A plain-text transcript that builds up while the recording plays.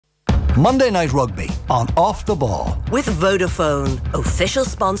Monday Night Rugby on Off the Ball. With Vodafone, official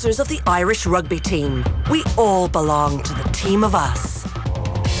sponsors of the Irish rugby team. We all belong to the team of us.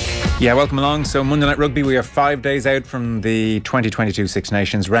 Yeah, welcome along. So Monday Night Rugby, we are 5 days out from the 2022 Six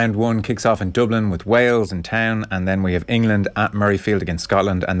Nations. Round 1 kicks off in Dublin with Wales in town, and then we have England at Murrayfield against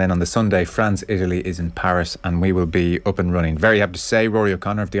Scotland, and then on the Sunday France-Italy is in Paris, and we will be up and running. Very happy to say Rory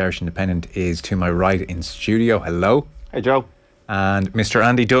O'Connor of the Irish Independent is to my right in studio. Hello. Hey Joe. And Mr.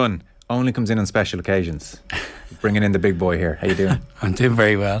 Andy Dunne only comes in on special occasions. Bringing in the big boy here. How you doing? I'm doing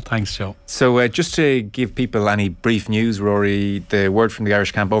very well, thanks Joe. So just to give people any brief news, Rory, the word from the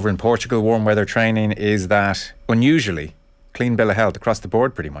Irish camp over in Portugal, warm weather training, is that unusually clean bill of health across the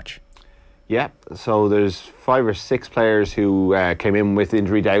board pretty much. Yeah, so there's 5 or 6 players who came in with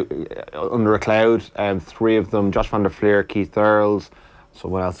injury doubt under a cloud. 3 of them, Josh van der Fleer, Keith Earls,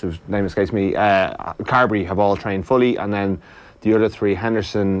 someone else whose name escapes me, Carberry, have all trained fully, and then the other 3,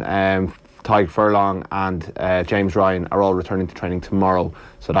 Henderson, Tyg Furlong and James Ryan, are all returning to training tomorrow.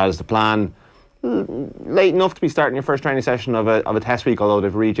 So that is the plan. Late enough to be starting your first training session of a test week, although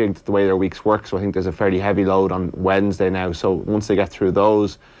they've rejigged the way their weeks work, so I think there's a fairly heavy load on Wednesday now. So once they get through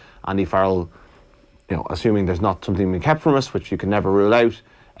those, Andy Farrell, assuming there's not something being kept from us, which you can never rule out,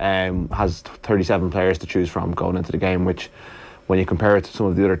 has 37 players to choose from going into the game, which, when you compare it to some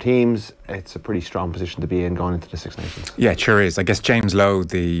of the other teams, it's a pretty strong position to be in going into the Six Nations. Yeah, it sure is. I guess James Lowe,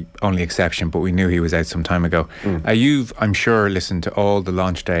 the only exception, but we knew he was out some time ago. You've, I'm sure, listened to all the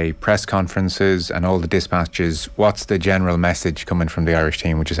launch day press conferences and all the dispatches. What's the general message coming from the Irish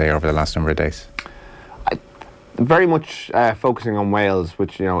team, would you say, over the last number of days? Very much focusing on Wales,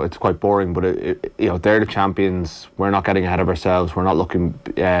 which, it's quite boring, but they're the champions. We're not getting ahead of ourselves. We're not looking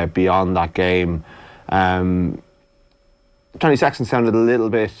beyond that game. Johnny Sexton sounded a little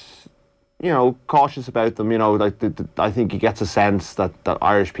bit, cautious about them. I think he gets a sense that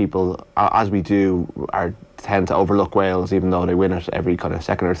Irish people, as we do, tend to overlook Wales, even though they win it every kind of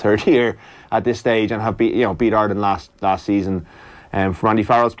second or third year at this stage, and have beat Ireland last season. From Andy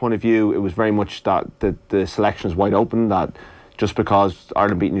Farrell's point of view, it was very much that the selection is wide open. That just because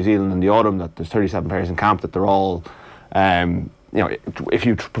Ireland beat New Zealand in the autumn, that there's 37 players in camp, that they're all. If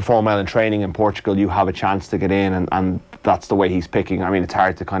you perform well in training in Portugal, you have a chance to get in, and that's the way he's picking. I mean, it's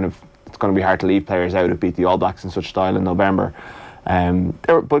going to be hard to leave players out who beat the All Blacks in such style in November.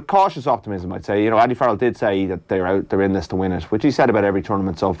 But cautious optimism, I'd say. Andy Farrell did say that they're in this to win it, which he said about every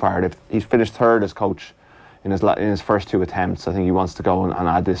tournament so far. If he's finished third as coach in his first 2 attempts, I think he wants to go and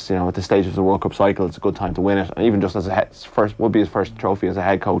add this. At this stage of the World Cup cycle, it's a good time to win it, and even just would be his first trophy as a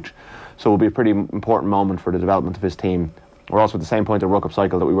head coach. So it will be a pretty important moment for the development of his team. We're also at the same point of the World Cup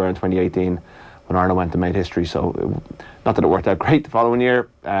cycle that we were in 2018 when Ireland went and made history. So not that it worked out great the following year,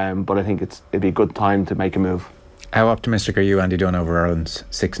 but I think it'd be a good time to make a move. How optimistic are you, Andy Dunne, over Ireland's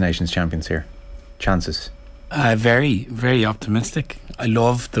Six Nations champions here? Chances? Very, very optimistic. I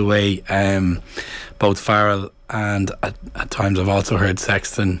love the way both Farrell and at times I've also heard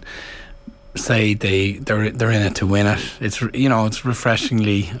Sexton say they're in it to win it. It's it's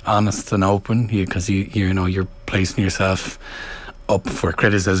refreshingly honest and open, because you're placing yourself up for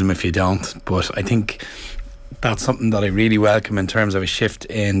criticism if you don't. But I think that's something that I really welcome in terms of a shift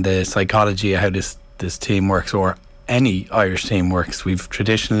in the psychology of how this team works, or any Irish team works. We've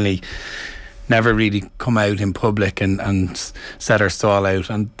traditionally never really come out in public and set our stall out,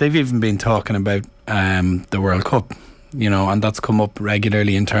 and they've even been talking about the World Cup. And that's come up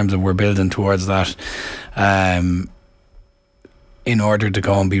regularly in terms of we're building towards that in order to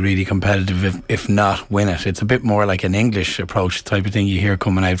go and be really competitive, if not win it. It's a bit more like an English approach type of thing you hear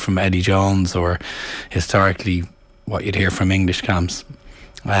coming out from Eddie Jones, or historically what you'd hear from English camps.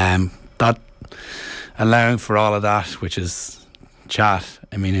 That allowing for all of that, which is chat.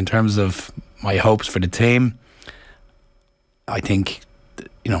 I mean, in terms of my hopes for the team, I think,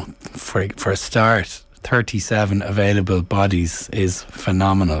 for a start, 37 available bodies is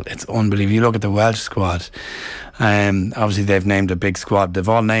phenomenal. It's unbelievable. You look at the Welsh squad, obviously they've named a big squad. They've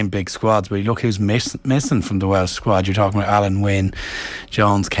all named big squads, but you look who's missing from the Welsh squad. You're talking about Alan Wynne,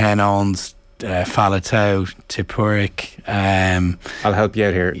 Jones, Ken Owens, Faletau, Tipuric. I'll help you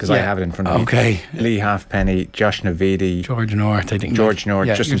out here because I have it in front of me. Okay. Lee Halfpenny, Josh Navidi, George North, I think. George North,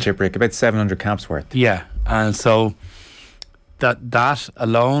 Justin Tipuric, about 700 caps worth. Yeah, and so that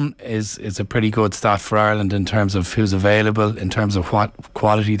alone is a pretty good stat for Ireland in terms of who's available, in terms of what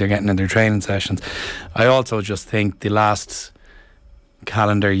quality they're getting in their training sessions. I also just think the last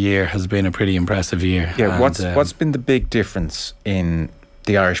calendar year has been a pretty impressive year. Yeah, what's been the big difference in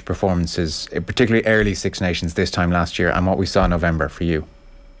the Irish performances, particularly early Six Nations this time last year, and what we saw in November for you?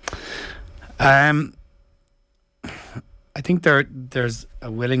 I think there's a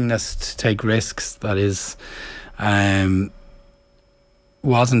willingness to take risks that is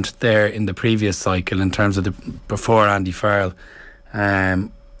wasn't there in the previous cycle in terms of before Andy Farrell.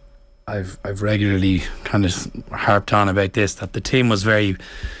 I've regularly kind of harped on about this, that the team was very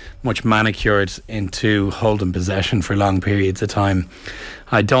much manicured into holding possession for long periods of time.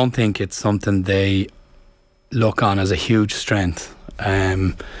 I don't think it's something they look on as a huge strength.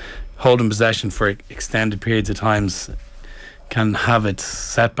 Holding possession for extended periods of times can have its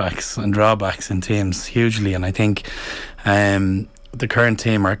setbacks and drawbacks in teams hugely, and I think the current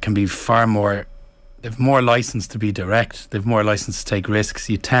team can be far more. They've more license to be direct. They've more license to take risks.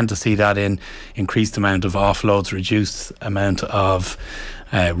 You tend to see that in increased amount of offloads, reduced amount of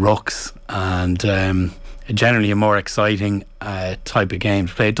rucks, and generally a more exciting type of game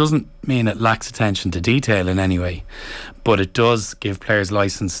to play. It doesn't mean it lacks attention to detail in any way, but it does give players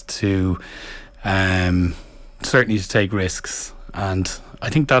license to certainly to take risks, and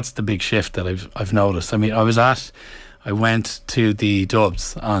I think that's the big shift that I've noticed. I mean, I went to the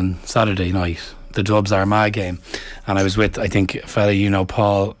Dubs on Saturday night, the Dubs Armagh game, and I was with, I think, a fella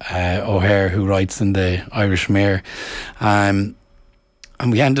Paul O'Hare, who writes in the Irish Mirror, and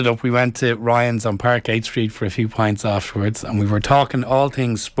we went to Ryan's on Parkgate Street for a few pints afterwards, and we were talking all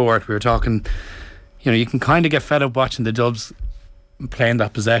things sport. We were talking, you can kind of get fed up watching the Dubs playing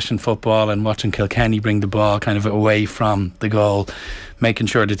that possession football and watching Kilkenny bring the ball kind of away from the goal, making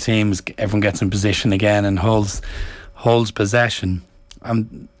sure everyone gets in position again and holds possession.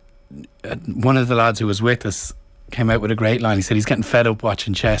 One of the lads who was with us came out with a great line. He said he's getting fed up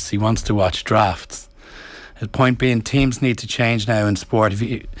watching chess. He wants to watch drafts. His point being, teams need to change now in sport.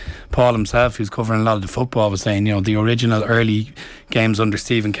 Paul himself, who's covering a lot of the football, was saying, the original early games under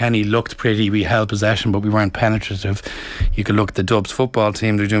Stephen Kenny looked pretty. We held possession, but we weren't penetrative. You could look at the Dubs football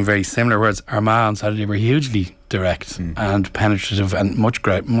team; they're doing very similar. Whereas Armagh on Saturday were hugely direct and penetrative, and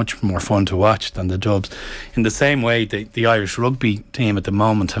much more fun to watch than the Dubs. In the same way, the Irish rugby team at the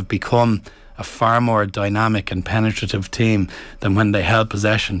moment have become a far more dynamic and penetrative team than when they held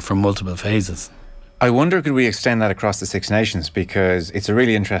possession for multiple phases. I wonder, could we extend that across the Six Nations? Because it's a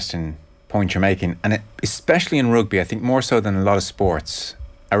really interesting point you're making, and especially in rugby, I think more so than a lot of sports,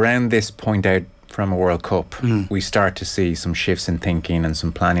 around this point out from a World Cup, we start to see some shifts in thinking and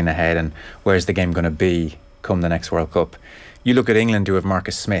some planning ahead, and where's the game going to be come the next World Cup. You look at England, who have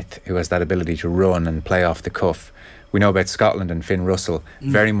Marcus Smith, who has that ability to run and play off the cuff. We know about Scotland and Finn Russell,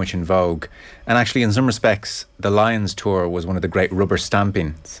 very much in vogue. And actually, in some respects, the Lions tour was one of the great rubber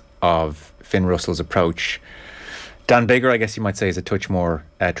stampings of Finn Russell's approach. Dan Biggar, I guess you might say, is a touch more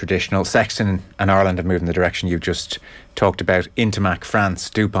traditional. Sexton and Ireland have moved in the direction you've just talked about. Intimac, France,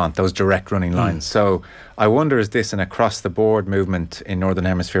 Dupont, those direct running lines. So I wonder, is this an across-the-board movement in Northern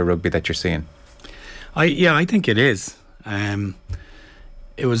Hemisphere rugby that you're seeing? I think it is.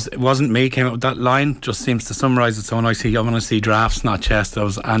 It wasn't me came up with that line. Just seems to summarise it so nicely. I want to see drafts, not chess. That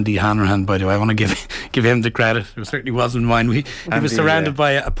was Andy Hanrahan, by the way. I want to give him the credit. It certainly wasn't mine. He was surrounded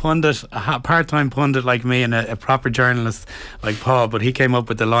by a pundit, a part-time pundit like me, and a proper journalist like Paul. But he came up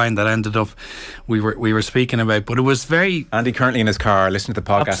with the line that ended up we were speaking about. But it was very Andy currently in his car listening to the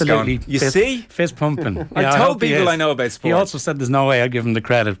podcast. Absolutely, going, you see, fist pumping. I told people I know about sport. He also said there's no way I'd give him the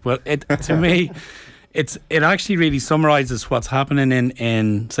credit. But to me. It actually really summarises what's happening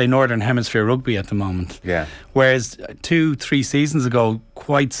in say Northern Hemisphere rugby at the moment. Yeah. Whereas 2-3 seasons ago,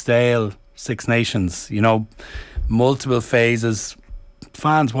 quite stale Six Nations. Multiple phases.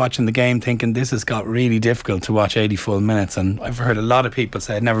 Fans watching the game thinking this has got really difficult to watch 80 full minutes, and I've heard a lot of people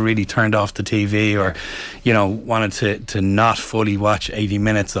say it never really turned off the TV or wanted to not fully watch 80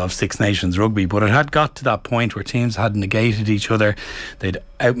 minutes of Six Nations rugby, but it had got to that point where teams had negated each other, they'd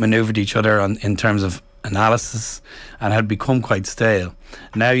outmanoeuvred each other in terms of analysis, and had become quite stale.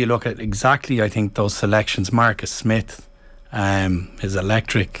 Now you look at exactly, I think, those selections. Marcus Smith is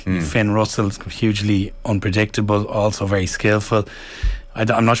electric. Finn Russell, hugely unpredictable, also very skillful.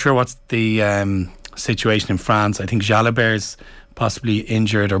 I'm not sure what's the situation in France. I think Jalibert's possibly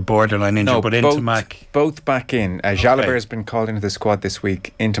injured or borderline injured, but Intimac both back in. Jalibert's been called into the squad this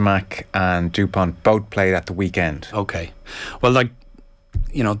week. Intimac and Dupont both played at the weekend. Okay, well,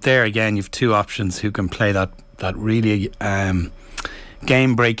 there again you've two options who can play that really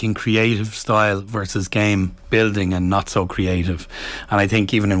game-breaking creative style versus game-building and not so creative. And I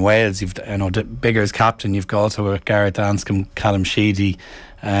think even in Wales, Biggar's captain, you've also got Gareth Anscombe, Callum Sheedy,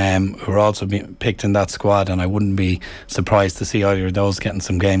 who are also being picked in that squad, and I wouldn't be surprised to see either of those getting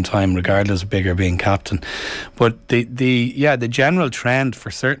some game time regardless of Biggar being captain. But the general trend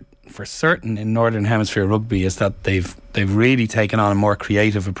for certain in Northern Hemisphere rugby is that they've really taken on a more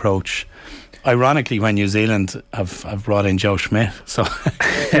creative approach ironically, when New Zealand have brought in Joe Schmidt, so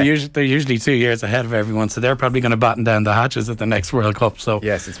they're usually 2 years ahead of everyone, so they're probably going to batten down the hatches at the next World Cup. So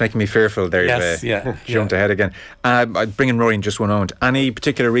yes, it's making me fearful. They've jumped ahead again. I'll bring in Rory in just one moment. Any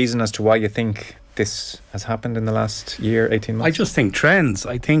particular reason as to why you think this has happened in the last year, 18 months? I just think trends.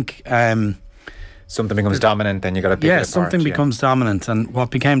 I think something becomes dominant, then you got to pick it apart. Something becomes dominant, and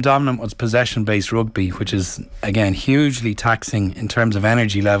what became dominant was possession-based rugby, which is again hugely taxing in terms of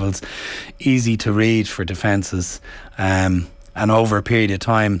energy levels, easy to read for defences, and over a period of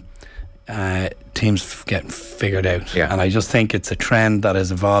time teams get figured out. And I just think it's a trend that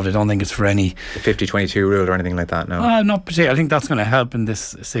has evolved. I don't think it's for any the 50-22 rule or anything like that. No, not particularly. I think that's going to help in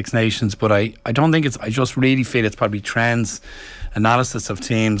this Six Nations, but I don't think it's. I just really feel it's probably trends, analysis of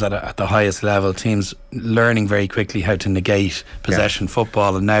teams at the highest level, teams learning very quickly how to negate possession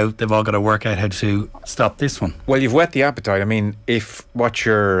football, and now they've all got to work out how to stop this one. Well, you've whet the appetite. I mean, if what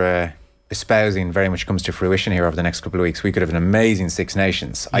you're espousing very much comes to fruition here over the next couple of weeks, we could have an amazing Six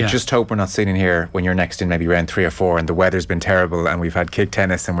Nations. I just hope we're not sitting here when you're next in maybe round 3 or 4 and the weather's been terrible and we've had kick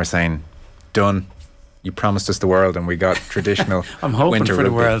tennis and we're saying, Dunne, you promised us the world and we got traditional I'm hoping winter for rugby.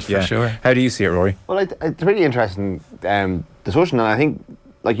 The world for sure. How do you see it, Rory? Well, it's really interesting discussion, and I think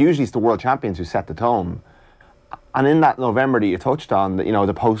like usually it's the world champions who set the tone. And in that November that you touched on,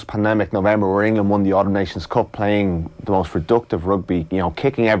 the post-pandemic November where England won the Autumn Nations Cup, playing the most productive rugby,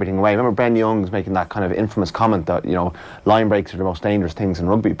 kicking everything away. I remember Ben Young's making that kind of infamous comment that, line breaks are the most dangerous things in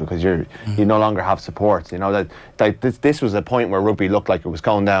rugby because you no longer have support. This was a point where rugby looked like it was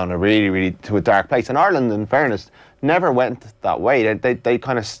going down a really, really to a dark place. And Ireland, in fairness, never went that way. They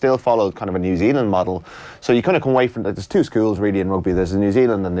kind of still followed kind of a New Zealand model. So you kind of come away from there's two schools really in rugby. There's the New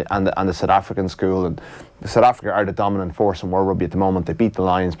Zealand and the South African school. And South Africa are the dominant force in world rugby at the moment. They beat the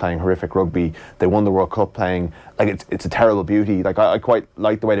Lions playing horrific rugby. They won the World Cup playing like it's a terrible beauty. Like I quite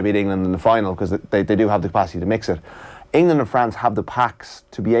like the way they beat England in the final because they do have the capacity to mix it. England and France have the packs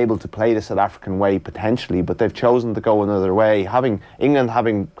to be able to play the South African way potentially, but they've chosen to go another way. England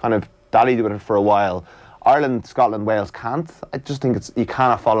having kind of dallied with it for a while. Ireland, Scotland, Wales can't. I just think you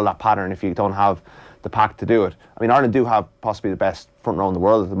cannot follow that pattern if you don't have the pack to do it. I mean, Ireland do have possibly the best front row in the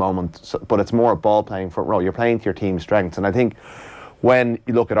world at the moment, but it's more a ball playing front row. You're playing to your team's strengths, and I think when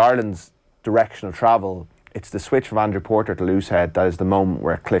you look at Ireland's direction of travel, it's the switch from Andrew Porter to Loosehead that is the moment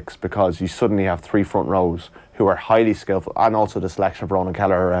where it clicks, because you suddenly have 3 front rows who are highly skillful, and also the selection of Ronan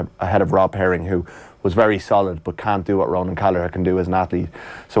Kelleher ahead of Rob Herring, who was very solid but can't do what Ronan Kelleher can do as an athlete.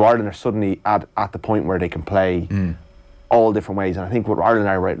 So Ireland are suddenly at the point where they can play all different ways, and I think what Ireland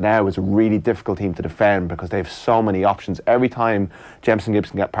are right now is a really difficult team to defend because they have so many options. Every time Jameson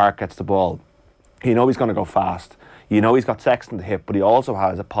Gibson-Park gets the ball, he's going to go fast. He's got Sexton to hit, but he also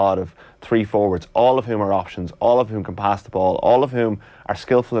has a pod of 3 forwards, all of whom are options, all of whom can pass the ball, all of whom are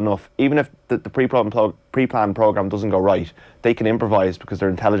skillful enough. Even if the pre-planned programme doesn't go right, they can improvise because they're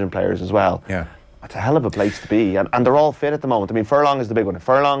intelligent players as well. Yeah. It's a hell of a place to be, and they're all fit at the moment. I mean, Furlong is the big one. If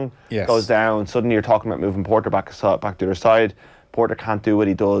Furlong goes down, suddenly you're talking about moving Porter back to the other side. Porter can't do what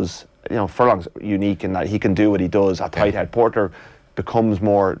he does. Furlong's unique in that he can do what he does at tight head. Porter becomes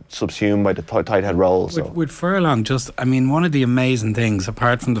more subsumed by the tight head role. With Furlong, one of the amazing things,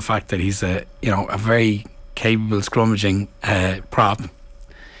 apart from the fact that he's a very capable scrummaging prop,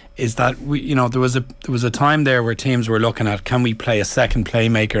 is that there was a time there where teams were looking at, can we play a second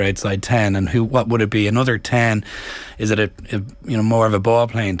playmaker outside 10, and what would it be? Another 10? Is it a more of a ball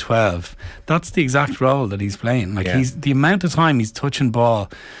playing 12? That's the exact role that he's playing. He's the amount of time he's touching ball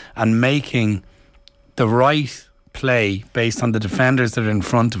and making the right play based on the defenders that are in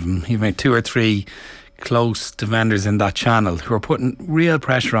front of him. He made 2 or 3 close defenders in that channel who are putting real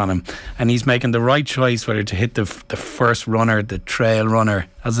pressure on him, and he's making the right choice whether to hit the first runner, the trail runner.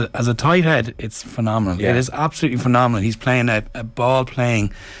 As a tight head, it's phenomenal. It is absolutely phenomenal. He's playing a ball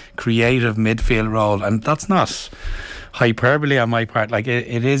playing creative midfield role, and that's not hyperbole on my part.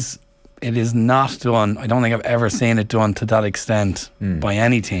 It is not done. I don't think I've ever seen it done to that extent by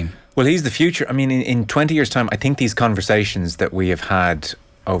any team. Well, he's the future. I mean, in 20 years' time, I think these conversations that we have had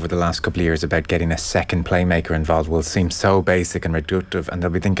over the last couple of years about getting a second playmaker involved will seem so basic and reductive, and they'll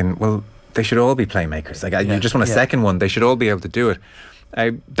be thinking, well, they should all be playmakers. You just want a second one. They should all be able to do it.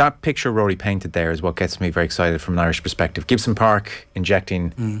 That picture Rory painted there is what gets me very excited from an Irish perspective. Gibson Park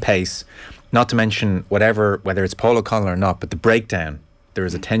injecting pace, not to mention whether it's Paul O'Connor or not, but the breakdown. There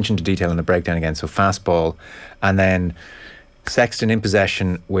is attention to detail in the breakdown again, so fast ball, and then Sexton in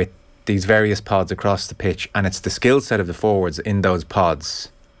possession with these various pods across the pitch, and it's the skill set of the forwards in those pods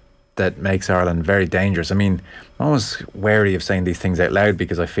that makes Ireland very dangerous. I mean, I'm always wary of saying these things out loud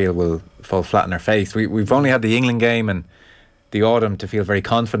because I feel we'll fall flat on our face. We've only had the England game, and the autumn to feel very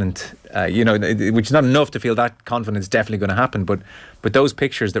confident, which is not enough to feel that confidence definitely going to happen. But those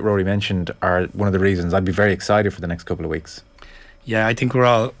pictures that Rory mentioned are one of the reasons I'd be very excited for the next couple of weeks. Yeah, I think we're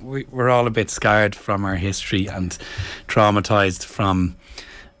all a bit scarred from our history and traumatised from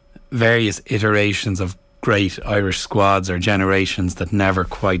various iterations of great Irish squads or generations that never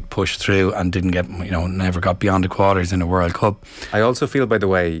quite pushed through and didn't get, never got beyond the quarters in a World Cup. I also feel, by the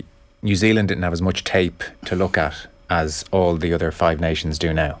way, New Zealand didn't have as much tape to look at as all the other 5 nations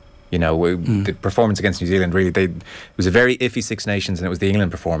do now. The performance against New Zealand, really, it was a very iffy Six Nations, and it was the England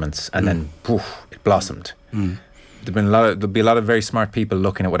performance, and then poof, it blossomed. There'll be a lot of very smart people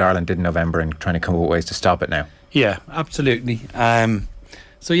looking at what Ireland did in November and trying to come up with ways to stop it now. Yeah, absolutely.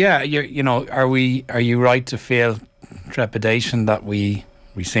 So yeah, are you right to feel trepidation that we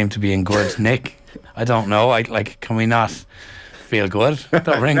seem to be in good nick? I don't know. Can we not feel good that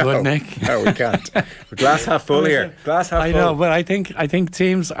we're in good nick? No, we can't. We're glass half full here. Glass half full. I know, but I think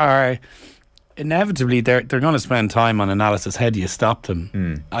teams are inevitably they're going to spend time on analysis. How do you stop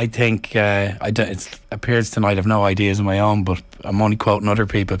them? I think it appears tonight. I've no ideas of my own, but I'm only quoting other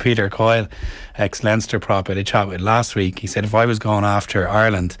people. Peter Coyle, ex-Leinster prop, I had a chat with last week. He said if I was going after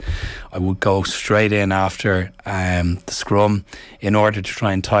Ireland, I would go straight in after the scrum in order to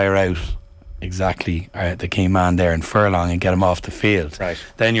try and tire out exactly the key man there in Furlong and get him off the field. Right.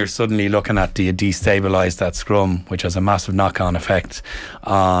 Then you're suddenly looking at, do you destabilise that scrum, which has a massive knock-on effect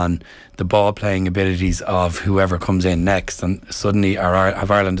on the ball playing abilities of whoever comes in next, and suddenly have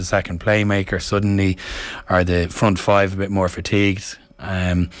Ireland a second playmaker, suddenly are the front 5 a bit more fatigued.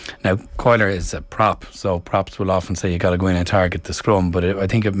 Now Coiler is a prop, so props will often say you got to go in and target the scrum, but I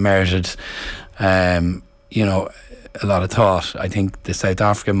think it merited a lot of thought. I think the South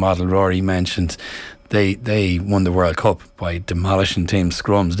African model Rory mentioned, they won the World Cup by demolishing team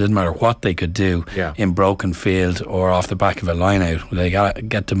scrums. It didn't matter what they could do in broken field or off the back of a line out. They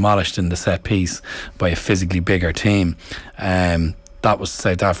get demolished in the set piece by a physically bigger team. That was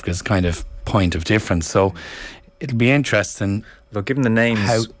South Africa's kind of point of difference. So it'll be interesting. Look, given the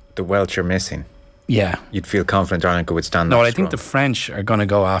names the Welsh are missing, you'd feel confident Ireland could withstand that. No, I think the French are going to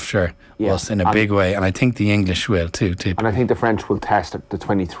go after us in a big way, and I think the English will too. And I think the French will test the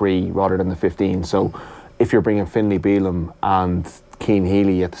 23 rather than the 15. So if you're bringing Finlay Bealham and Cian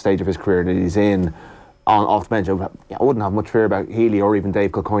Healy at the stage of his career that he's in off the bench, I wouldn't have much fear about Healy or even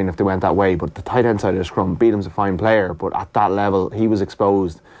Dave Kilcoyne if they went that way. But the tight end side of the scrum, Bealham's a fine player, but at that level he was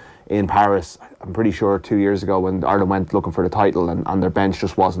exposed in Paris, I'm pretty sure 2 years ago when Ireland went looking for the title and their bench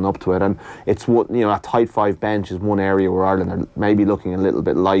just wasn't up to it. And it's what, a tight 5 bench is one area where Ireland are maybe looking a little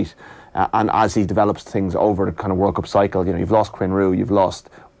bit light. And as he develops things over the kind of World Cup cycle, you've lost Quinn Roux, you've lost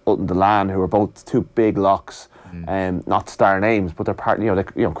Utton Delan, who are both 2 big locks, not star names, but they're part.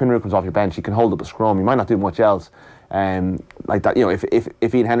 Quinn Roux comes off your bench, he can hold up a scrum, he might not do much else. Like that,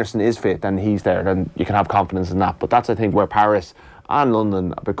 if Ian Henderson is fit, then he's there, then you can have confidence in that. But that's, I think, where Paris and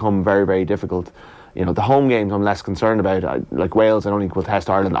London become very, very difficult. The home games I'm less concerned about. Like Wales, I don't think will test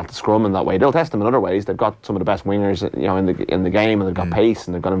Ireland at the scrum in that way. They'll test them in other ways. They've got some of the best wingers, in the game, and they've got pace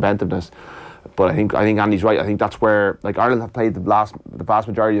and they've got inventiveness. But I think Andy's right. I think that's where Ireland have played the vast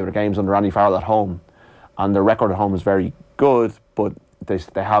majority of their games under Andy Farrell at home, and their record at home is very good. But they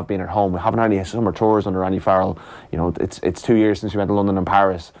have been at home. We haven't had any summer tours under Andy Farrell. It's 2 years since we went to London and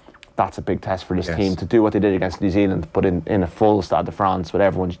Paris. That's a big test for this team to do what they did against New Zealand, but in a full Stade de France with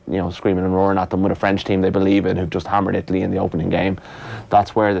everyone screaming and roaring at them, with a French team they believe in who've just hammered Italy in the opening game.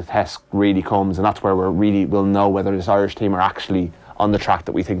 That's where the test really comes, and that's where we'll know whether this Irish team are actually on the track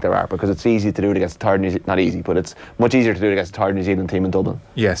that we think they are, because it's easy to do it against the tired not easy, but it's much easier to do it against the tired New Zealand team in Dublin.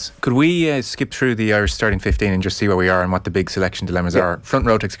 Yes. Could we skip through the Irish starting 15 and just see where we are and what the big selection dilemmas are? Front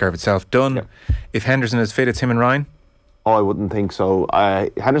row takes care of itself. Dunne, if Henderson is fit, it's him and Ryan? Oh, I wouldn't think so.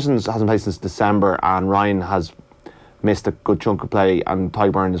 Henderson hasn't played since December, and Ryan has missed a good chunk of play, and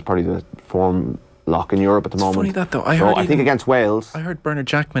Tyburn is probably the form lock in Europe at the moment. Funny that though. I think against Wales. I heard Bernard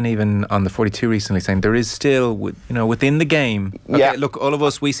Jackman even on the 42 recently saying there is still, within the game. Okay, look, all of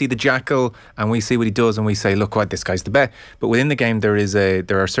us, we see the jackal and we see what he does and we say, look, what, this guy's the best. But within the game, there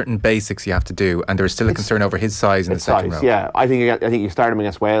are certain basics you have to do, and there is still a concern over his size in the second row. Yeah, I think you start him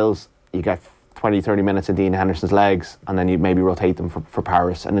against Wales, you get 20-30 minutes in Dean Henderson's legs, and then you maybe rotate them for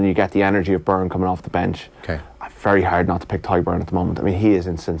Paris, and then you get the energy of Byrne coming off the bench. Okay. Very hard not to pick Tyburn at the moment. I mean, he is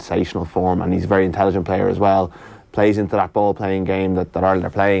in sensational form, and he's a very intelligent player as well. Plays into that ball-playing game that Ireland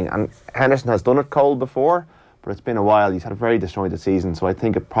are playing, and Henderson has done it cold before, but it's been a while. He's had a very disjointed season, so I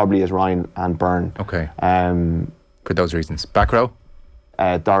think it probably is Ryan and Byrne. Okay. For those reasons. Back row?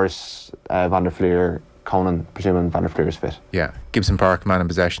 Doris, Van der Fleer, Conan, presuming Van der Fleer is fit. Yeah. Gibson Park, man in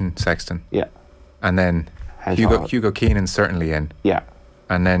possession, Sexton. Yeah. And then Hugo Keenan's certainly in. Yeah.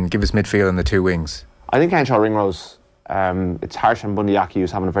 And then give us midfield and the two wings. I think Henshaw Ringrose, it's harsh on Bundy Aki,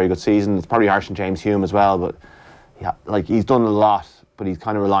 who's having a very good season. It's probably harsh on James Hume as well, but yeah, like he's done a lot, but he's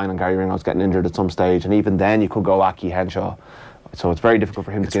kind of relying on Gary Ringrose getting injured at some stage, and even then you could go Aki, Henshaw. So it's very difficult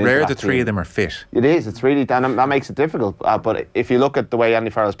for him to get into that. It's rare the three of them are fit. It is. It's really, and that makes it difficult. But if you look at the way Andy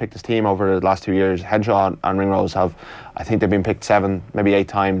Farrell's picked his team over the last 2 years, Henshaw and Ringrose have, I think they've been picked 7, maybe 8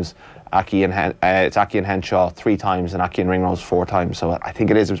 times. It's Aki and Henshaw 3 times, and Aki and Ringrose 4 times. So I think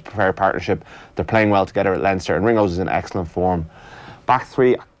it is a preferred partnership. They're playing well together at Leinster, and Ringrose is in excellent form. Back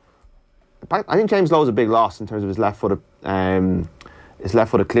 3, I think James Lowe's a big loss in terms of his left-footed.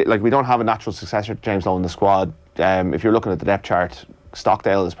 Like, we don't have a natural successor to James Lowe in the squad. If you're looking at the depth chart,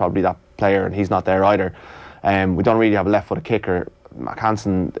 Stockdale is probably that player, and he's not there either. We don't really have a left-footed kicker.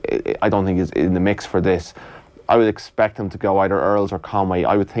 McHanson, I don't think is in the mix for this. I would expect him to go either Earls or Conway.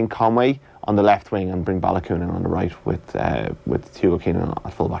 I would think Conway on the left wing and bring Balakoon in on the right with Hugo Keenan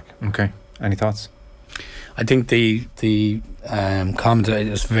at fullback. Okay. Any thoughts? I think the comment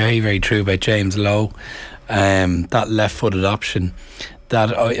is very, very true about James Lowe. That left-footed option, that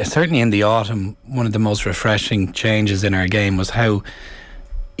certainly in the autumn, one of the most refreshing changes in our game was how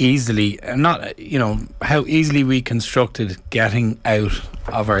easily we constructed getting out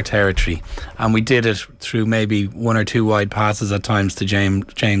of our territory, and we did it through maybe 1 or 2 wide passes at times to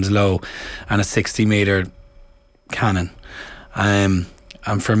James Lowe and a 60-metre cannon. And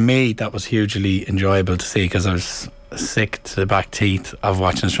for me, that was hugely enjoyable to see, because I was sick to the back teeth of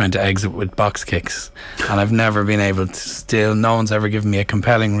watching us trying to exit with box kicks, and I've never been able to. No one's ever given me a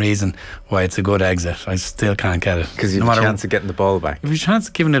compelling reason why it's a good exit. I still can't get it, because you have a chance of getting the ball back. You have a chance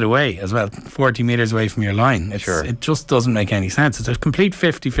of giving it away as well, 40 metres away from your line. It just doesn't make any sense. It's a complete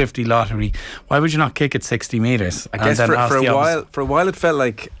 50-50 lottery. Why would you not kick it 60 metres? I guess for a while it felt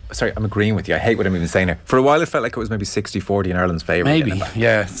like, sorry, I'm agreeing with you, I hate what I'm even saying here. For a while it felt like it was maybe 60-40 in Ireland's favour. Maybe,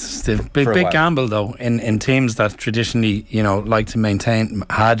 yeah. It's a big gamble though in teams that traditionally, like to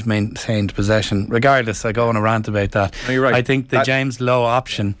had maintained possession. Regardless, I go on a rant about that. No, you're right. I think the James Lowe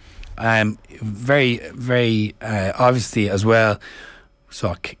option, very, very obviously as well.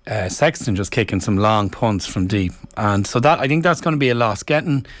 So Sexton just kicking some long punts from deep, and so that, I think that's going to be a loss.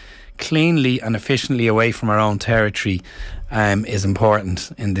 Getting cleanly and efficiently away from our own territory is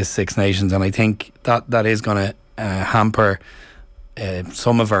important in this Six Nations, and I think that is going to hamper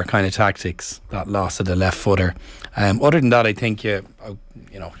some of our kind of tactics, that loss of the left footer. Other than that, I think it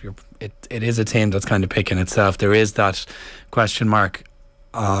is a team that's kind of picking itself. There is that question mark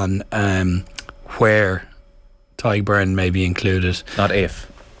on where Tadhg Beirne may be included. Not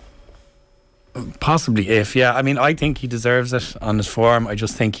if. Possibly if, yeah. I mean, I think he deserves it on his form. I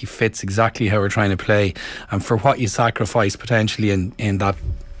just think he fits exactly how we're trying to play, and for what you sacrifice potentially in that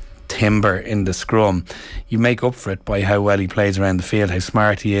timber in the scrum, you make up for it by how well he plays around the field, how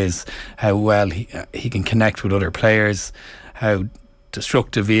smart he is, how well he can connect with other players, how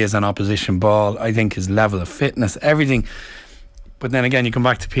destructive he is on opposition ball. I think his level of fitness, everything. But then again, you come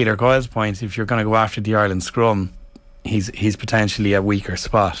back to Peter Coyle's point, if you're going to go after the Ireland scrum, he's potentially a weaker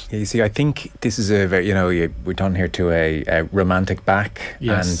spot. Yeah, you see, I think this is a very, we're done here to a romantic back,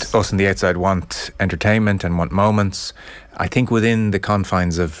 yes. And us on the outside want entertainment and want moments. I think within the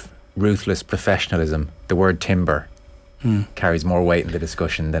confines of ruthless professionalism, the word timber carries more weight in the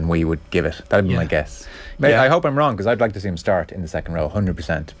discussion than we would give it. That'd be my guess. I hope I'm wrong, because I'd like to see him start in the second row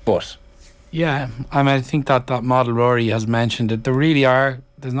 100%, but yeah, I mean, I think that model Rory has mentioned that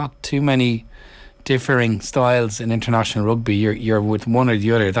there's not too many differing styles in international rugby. You're with one or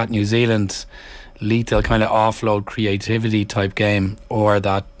the other, that New Zealand lethal kind of offload creativity type game, or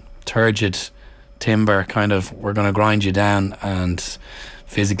that turgid timber kind of, we're going to grind you down and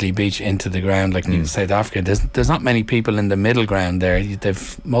physically beat you into the ground like South Africa. There's not many people in the middle ground there.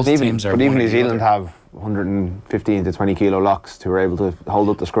 Most teams are. But even New Zealand have 115 to 20 kilo locks who are able to hold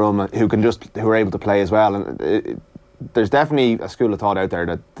up the scrum, who are able to play as well. And there's definitely a school of thought out there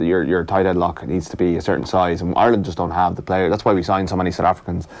that your tight head lock needs to be a certain size, and Ireland just don't have the player. That's why we signed so many South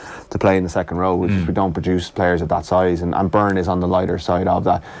Africans to play in the second row, which is we don't produce players of that size, and Beirne is on the lighter side of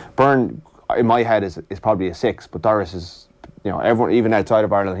that. Beirne, in my head, is probably a 6, but Doris is, everyone, even outside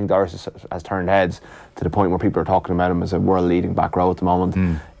of Ireland, I think Doris has turned heads to the point where people are talking about him as a world leading back row at the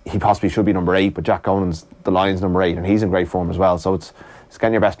moment. He possibly should be number 8, but Jack Conan's the Lions number 8, and he's in great form as well. So it's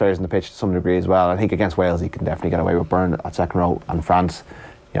getting your best players on the pitch to some degree as well. I think against Wales he can definitely get away with Beirne at second row, and France,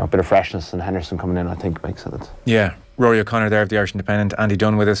 a bit of freshness, and Henderson coming in I think makes sense. Yeah. Rory O'Connor there of the Irish Independent, Andy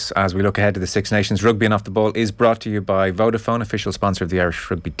Dunne with us as we look ahead to the Six Nations. Rugby and Off the Ball is brought to you by Vodafone, official sponsor of the Irish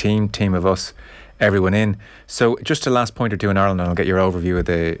Rugby team of us, everyone in. So just a last point or two in Ireland, and I'll get your overview of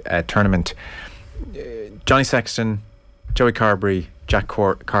the tournament. Johnny Sexton, Joey Carbery, Jack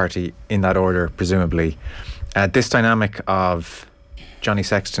Carty in that order, presumably. This dynamic of Johnny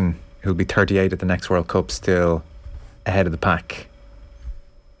Sexton, who'll be 38 at the next World Cup, still ahead of the pack,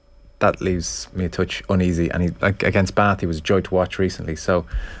 that leaves me a touch uneasy. And he, like against Bath, he was a joy to watch recently. So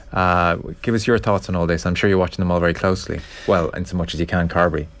give us your thoughts on all this. I'm sure you're watching them all very closely. Well, in so much as you can,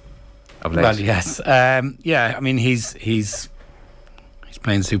 Carbery, of late. Well, yes. Yeah, I mean, he's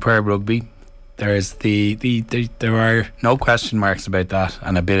playing superb rugby. There are no question marks about that,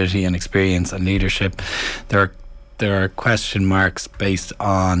 and ability and experience and leadership. There are question marks based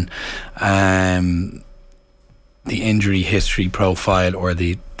on the injury history profile or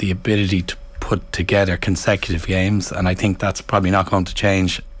the ability to put together consecutive games, and I think that's probably not going to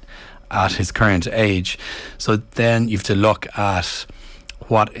change at his current age. So then you have to look at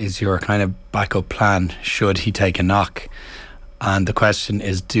what is your kind of backup plan should he take a knock, and the question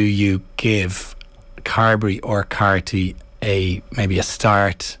is, do you give Carbery or Carty maybe a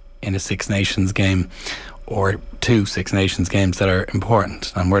start in a Six Nations game or 2 Six Nations games that are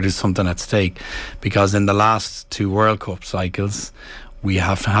important and where there's something at stake? Because in the last 2 World Cup cycles we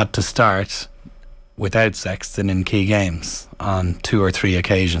have had to start without Sexton in key games on 2 or 3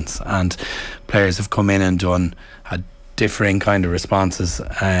 occasions, and players have come in and had differing kind of responses.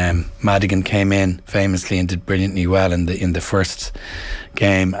 Madigan came in famously and did brilliantly well in the first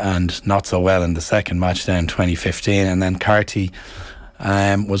game and not so well in the second match down 2015, and then Carty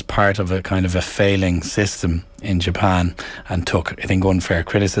was part of a kind of a failing system in Japan and took, I think, unfair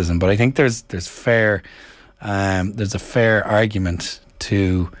criticism. But I think there's a fair argument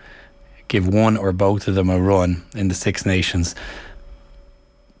to give one or both of them a run in the Six Nations,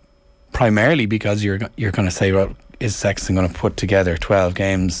 primarily because you're going to say, well, is Sexton going to put together 12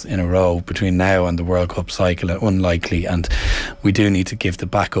 games in a row between now and the World Cup cycle? Unlikely, and we do need to give the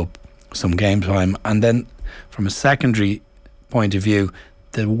backup some game time. And then from a secondary point of view,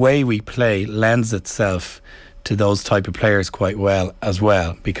 the way we play lends itself to those type of players quite well as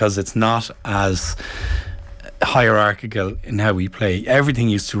well, because it's not as hierarchical in how we play. Everything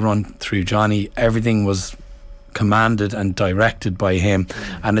used to run through Johnny, everything was commanded and directed by him,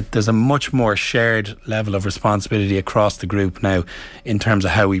 and there's a much more shared level of responsibility across the group now in terms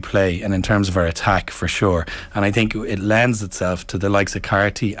of how we play and in terms of our attack, for sure. And I think it lends itself to the likes of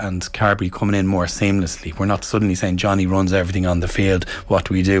Carty and Carbery coming in more seamlessly. We're not suddenly saying Johnny runs everything on the field, what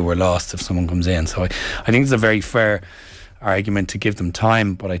do we do? We're lost if someone comes in. So I think it's a very fair argument to give them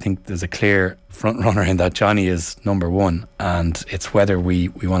time, but I think there's a clear front runner in that Johnny is number one, and it's whether we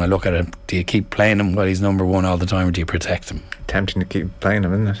want to look at it. Do you keep playing him while he's number one all the time, or do you protect him? Tempting to keep playing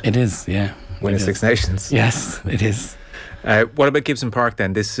him, isn't it? It is, yeah. Winning Six Nations. Yes, it is. What about Gibson Park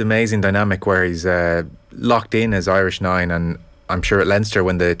then? This amazing dynamic where he's locked in as Irish 9, and I'm sure at Leinster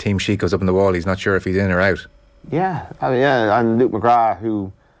when the team sheet goes up on the wall, he's not sure if he's in or out. Yeah, and Luke McGrath,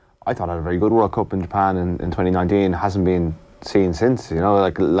 who I thought had a very good World Cup in Japan in 2019, hasn't been seen since. You know,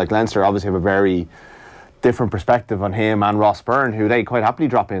 like Leinster obviously have a very different perspective on him and Ross Byrne, who they quite happily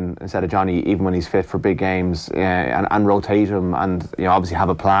drop in instead of Johnny even when he's fit for big games, and rotate him, and obviously have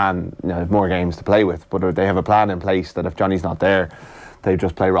a plan. Have more games to play with, but they have a plan in place that if Johnny's not there, they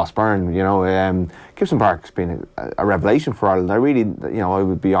just play Ross Byrne. Gibson Park's been a revelation for Ireland. I really, I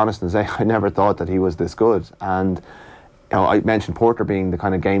would be honest and say I never thought that he was this good. And I mentioned Porter being the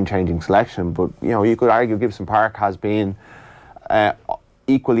kind of game-changing selection, but you could argue Gibson Park has been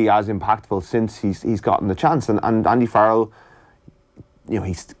equally as impactful since he's gotten the chance. And Andy Farrell,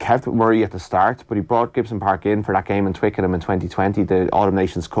 he's kept Murray at the start, but he brought Gibson Park in for that game in Twickenham in 2020, the Autumn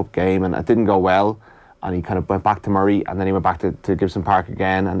Nations Cup game, and it didn't go well. And he kind of went back to Murray, and then he went back to Gibson Park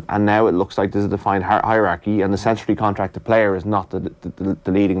again. And now it looks like there's a defined hierarchy, and the centrally contracted player is not the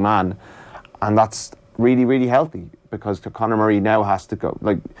leading man. And that's really, really healthy, because Conor Murray now has to go,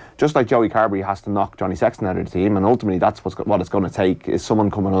 just like Joey Carbery has to knock Johnny Sexton out of the team, and ultimately that's what it's going to take, is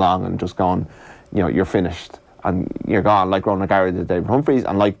someone coming along and just going, you're finished and you're gone, like Ronan O'Gara did David Humphreys,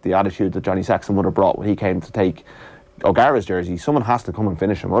 and like the attitude that Johnny Sexton would have brought when he came to take O'Gara's jersey. Someone has to come and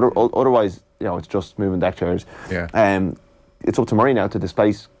finish him, otherwise it's just moving deck chairs. It's up to Murray now to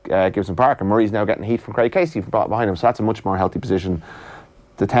displace Gibson Park, and Murray's now getting heat from Craig Casey behind him, so that's a much more healthy position.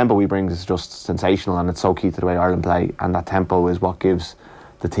 The tempo he brings is just sensational, and it's so key to the way Ireland play, and that tempo is what gives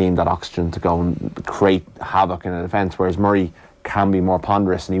the team that oxygen to go and create havoc in a defence, whereas Murray can be more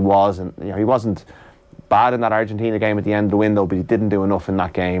ponderous, and he wasn't bad in that Argentina game at the end of the window, but he didn't do enough in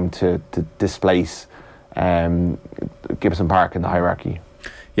that game to displace Gibson Park in the hierarchy.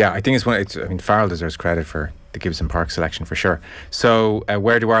 Yeah, I think Farrell deserves credit for the Gibson Park selection for sure. So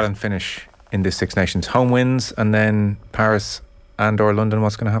where do Ireland finish in this Six Nations? Home wins, and then Paris and or London,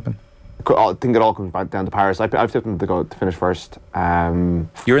 what's going to happen? I think it all comes back down to Paris. I've tipped them to finish first.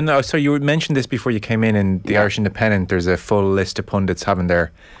 You're in the. So you mentioned this before you came in the Irish Independent. There's a full list of pundits having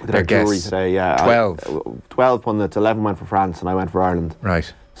their guests today. Yeah, 12 pundits. 11 went for France, and I went for Ireland.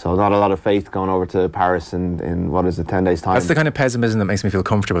 Right. So not a lot of faith going over to Paris in what is it, 10 days time. That's the kind of pessimism that makes me feel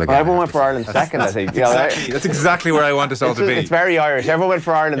comfortable again. Well, everyone went for Ireland second, I think. That's exactly where I want us all to be. It's very Irish. Everyone went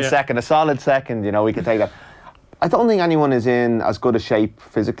for Ireland second, a solid second. We can take that. I don't think anyone is in as good a shape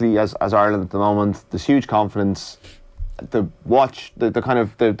physically as Ireland at the moment. There's huge confidence. The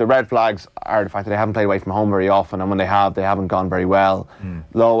red flags are the fact that they haven't played away from home very often, and when they haven't gone very well.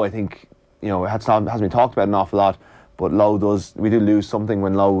 Lowe, I think, it hasn't been talked about an awful lot, but we do lose something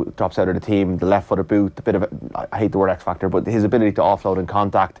when Lowe drops out of the team. The left-footed boot, the bit of I hate the word X factor, but his ability to offload in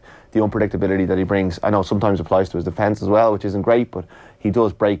contact, the unpredictability that he brings, I know sometimes applies to his defence as well, which isn't great, but he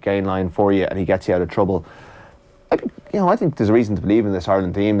does break gain line for you and he gets you out of trouble. I think there's a reason to believe in this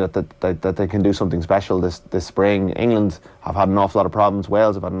Ireland team that they can do something special this spring. England have had an awful lot of problems.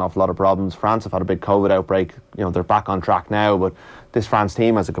 Wales have had an awful lot of problems. France have had a big COVID outbreak. They're back on track now, but this France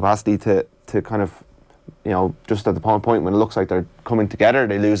team has a capacity to kind of, just at the point when it looks like they're coming together,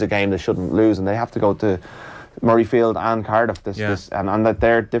 they lose a game they shouldn't lose, and they have to go to Murrayfield and Cardiff and that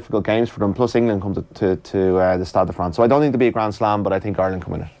they're difficult games for them. Plus England comes to the Stade de France. So I don't think there'll be a Grand Slam, but I think Ireland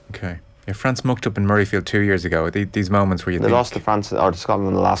can win it. Okay. Yeah, France mucked up in Murrayfield 2 years ago. These moments where they lost to France or to Scotland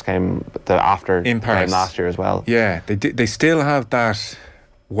in the last game, after in Paris game last year as well. Yeah, they still have that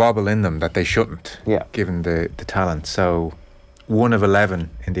wobble in them that they shouldn't. Yeah, given the talent. So 1 of 11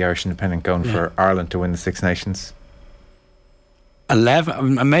 in the Irish Independent going for Ireland to win the Six Nations. 11.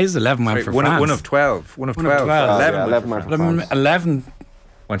 I'm amazed 11 went for France. 1 of 12. 1 of 12. 11 went for France. 11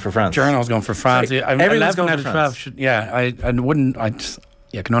 went for France. Journals going for France. Sorry, 11 out of 12.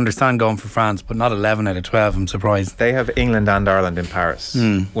 I can understand going for France, but not 11 out of 12. I'm surprised. They have England and Ireland in Paris.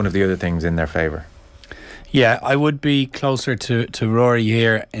 One of the other things in their favour. Yeah, I would be closer to Rory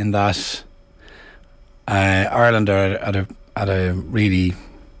here in that Ireland are at a really,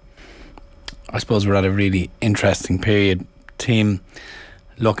 I suppose we're at a really interesting period. Team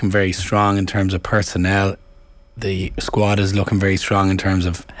looking very strong in terms of personnel. The squad is looking very strong in terms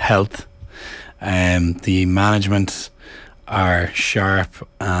of health. The management are sharp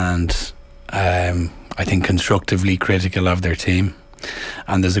and I think constructively critical of their team,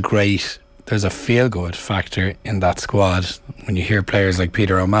 and there's a feel-good factor in that squad when you hear players like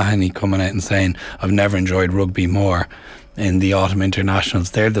Peter O'Mahony coming out and saying, I've never enjoyed rugby more in the autumn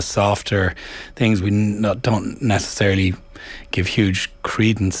internationals. They're the softer things we don't necessarily give huge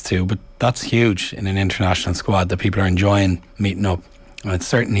credence to, but that's huge in an international squad that people are enjoying meeting up. And it's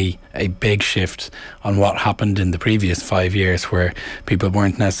certainly a big shift on what happened in the previous 5 years, where people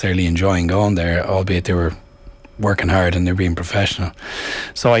weren't necessarily enjoying going there, albeit they were working hard and they're being professional.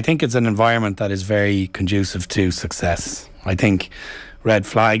 So I think it's an environment that is very conducive to success. I think red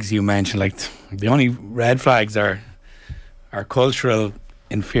flags you mentioned, like the only red flags are cultural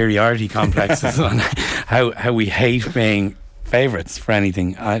inferiority complexes on how we hate being favourites for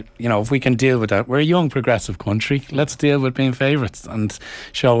anything. If we can deal with that, we're a young progressive country, let's deal with being favourites and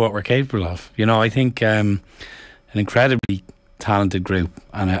show what we're capable of. I think an incredibly talented group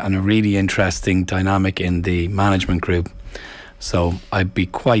and a really interesting dynamic in the management group, so I'd be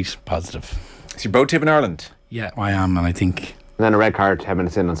quite positive. So you're both tipping Ireland? Yeah, I am, and I think. And then a red card 10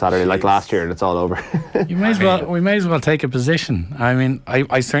 minutes in on Saturday, like last year, and it's all over. We may as well take a position. I mean,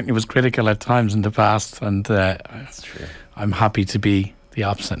 I certainly was critical at times in the past, and that's true. I'm happy to be the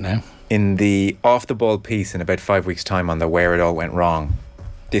opposite now. In the off the ball piece in about 5 weeks' time on the Where It All Went Wrong,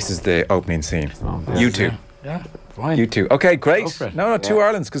 this is the opening scene. You two. Yeah, fine. You two. Okay, great. No, 2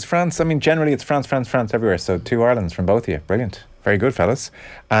 Irelands, because France, I mean, generally it's France everywhere, so 2 Irelands from both of you. Brilliant. Very good, fellas.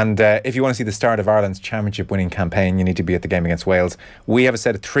 And if you want to see the start of Ireland's championship winning campaign, you need to be at the game against Wales. We have a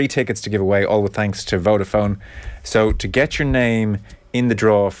set of 3 tickets to give away, all with thanks to Vodafone. So to get your name in the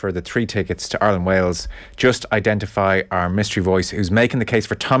draw for the 3 tickets to Ireland-Wales, just identify our mystery voice who's making the case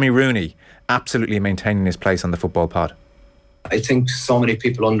for Tommy Rooney absolutely maintaining his place on the football pod. I think so many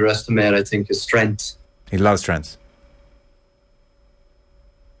people underestimate, his strength. He has a lot of strengths.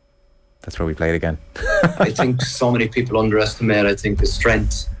 That's where we play it again. I think so many people underestimate, his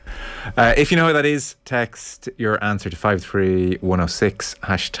strength. If you know who that is, text your answer to 53106,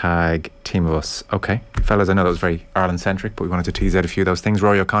 #TeamOfUs. Okay, fellas, I know that was very Ireland-centric, but we wanted to tease out a few of those things.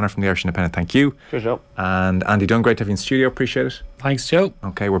 Rory O'Connor from the Irish Independent, thank you. Good job. And Andy Dunne, great to have you in studio, appreciate it. Thanks, Joe.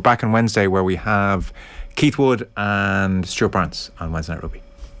 Okay, we're back on Wednesday where we have Keith Wood and Stuart Barnes on Wednesday Night Rugby.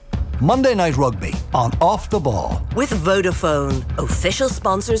 Monday Night Rugby on Off the Ball. With Vodafone, official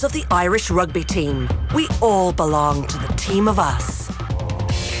sponsors of the Irish rugby team. We all belong to the team of us.